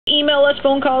Email us,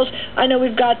 phone calls. I know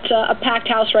we've got a packed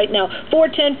house right now.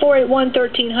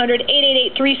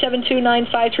 410-481-1300,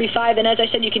 888-372-9535. And as I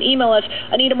said, you can email us,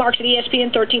 Anita Marks at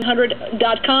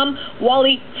ESPN1300.com.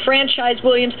 Wally Franchise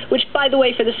Williams, which, by the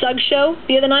way, for the Suggs show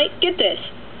the other night, get this.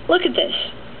 Look at this.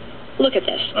 Look at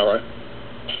this. All right.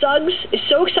 Suggs is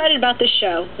so excited about this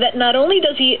show that not only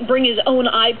does he bring his own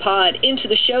iPod into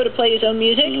the show to play his own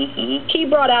music, he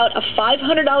brought out a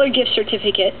 $500 gift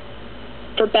certificate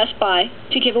for Best Buy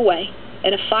to give away,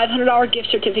 and a $500 gift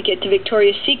certificate to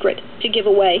Victoria's Secret to give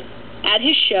away at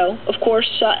his show. Of course,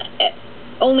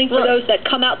 only for those that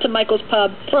come out to Michael's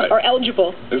Pub are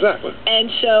eligible. Exactly.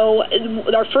 And so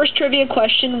our first trivia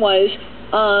question was,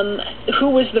 who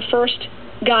was the first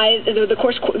guy,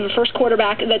 the first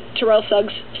quarterback that Terrell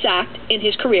Suggs sacked in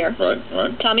his career?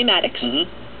 Right. Tommy Maddox. And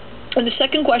the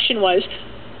second question was,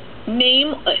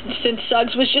 name, since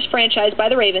Suggs was just franchised by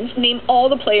the Ravens, name all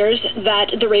the players that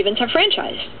the Ravens have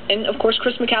franchised. And of course,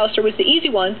 Chris McAllister was the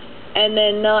easy one. And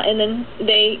then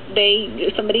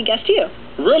somebody guessed you.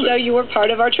 Really? So you were part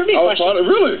of our trivia question.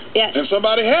 Really? Yes. And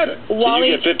somebody had it.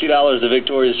 Wally, so you get $50 to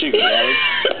Victoria's Secret, Wally.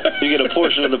 You get a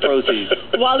portion of the proceeds.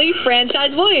 Wally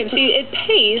Franchise Williams. See, it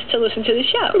pays to listen to the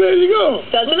show. There you go.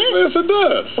 Doesn't it? Yes, it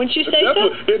does. Wouldn't you say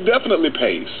so? It definitely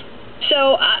pays.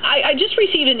 So I just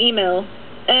received an email.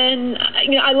 And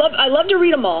I love to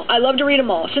read them all. I love to read them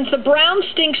all. Since the Browns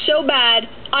stink so bad,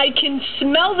 I can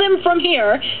smell them from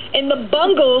here. And the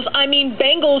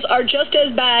Bengals are just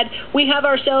as bad. We have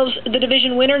ourselves the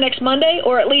division winner next Monday,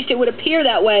 or at least it would appear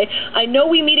that way. I know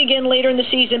we meet again later in the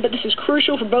season, but this is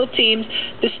crucial for both teams.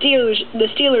 The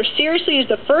Steelers seriously is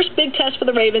the first big test for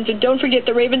the Ravens, and don't forget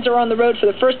the Ravens are on the road for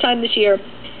the first time this year.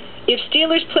 If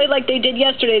Steelers play like they did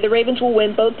yesterday, the Ravens will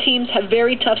win. Both teams have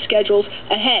very tough schedules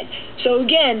ahead. So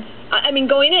again,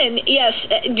 going in, yes,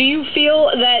 do you feel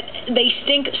that they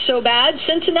stink so bad?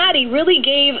 Cincinnati really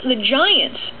gave the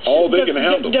Giants, all they can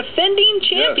handle, defending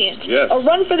champions, yes, a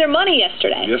run for their money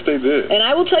yesterday. Yes, they did. And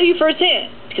I will tell you firsthand,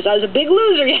 because I was a big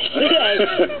loser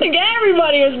yesterday. I think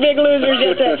everybody was big losers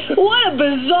yesterday. What a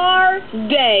bizarre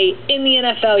day in the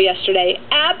NFL yesterday.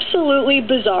 Absolutely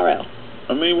bizarro.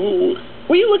 I mean,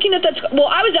 were you looking at that? Well,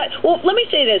 let me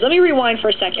say this. Let me rewind for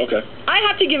a second. Okay. I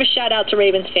have to give a shout out to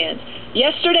Ravens fans.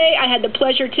 Yesterday, I had the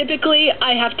pleasure. Typically,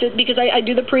 I have to, because I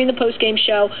do the pre and the post game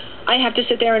show. I have to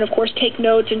sit there and, of course, take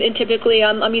notes. And typically,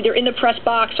 I'm either in the press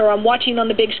box or I'm watching on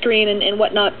the big screen and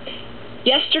whatnot.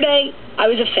 Yesterday, I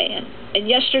was a fan. And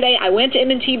yesterday, I went to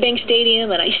M&T Bank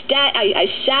Stadium and I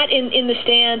sat in the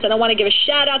stands. And I want to give a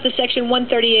shout out to Section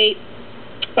 138.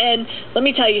 And let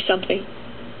me tell you something.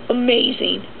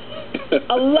 Amazing.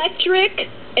 Electric,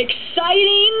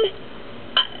 exciting.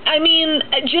 I mean,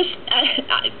 just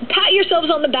pat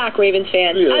yourselves on the back, Ravens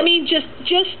fans. Yeah. I mean,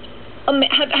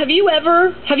 have you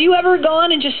ever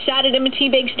gone and just sat at M&T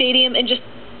Bank Stadium and just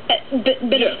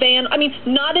been a fan? I mean,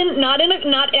 not in a box.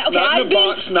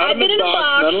 I've been in a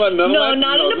box. Not in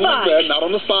a box. Not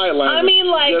on the sideline. I mean,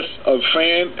 like, just a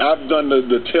fan. I've done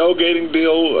the tailgating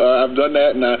deal. I've done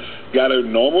that, and I got a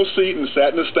normal seat and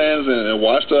sat in the stands and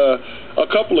watched a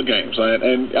couple of games.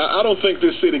 And I don't think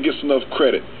this city gets enough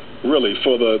credit, really,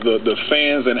 for the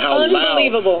fans and how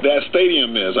loud that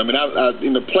stadium is. I mean,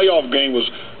 in the playoff game was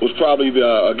probably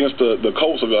against the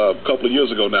Colts a couple of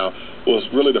years ago now, was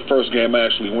really the first game I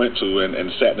actually went to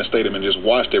and sat in the stadium and just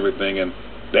watched everything. And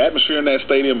the atmosphere in that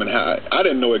stadium, and how I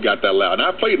didn't know it got that loud. And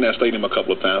I played in that stadium a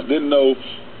couple of times. Didn't know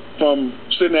from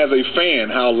sitting as a fan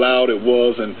how loud it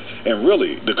was. And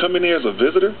really, to come in there as a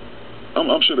visitor, I'm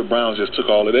sure the Browns just took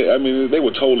all of it. I mean, they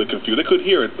were totally confused. They couldn't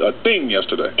hear a thing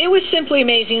yesterday. It was simply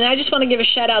amazing. And I just want to give a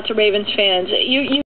shout out to Ravens fans. You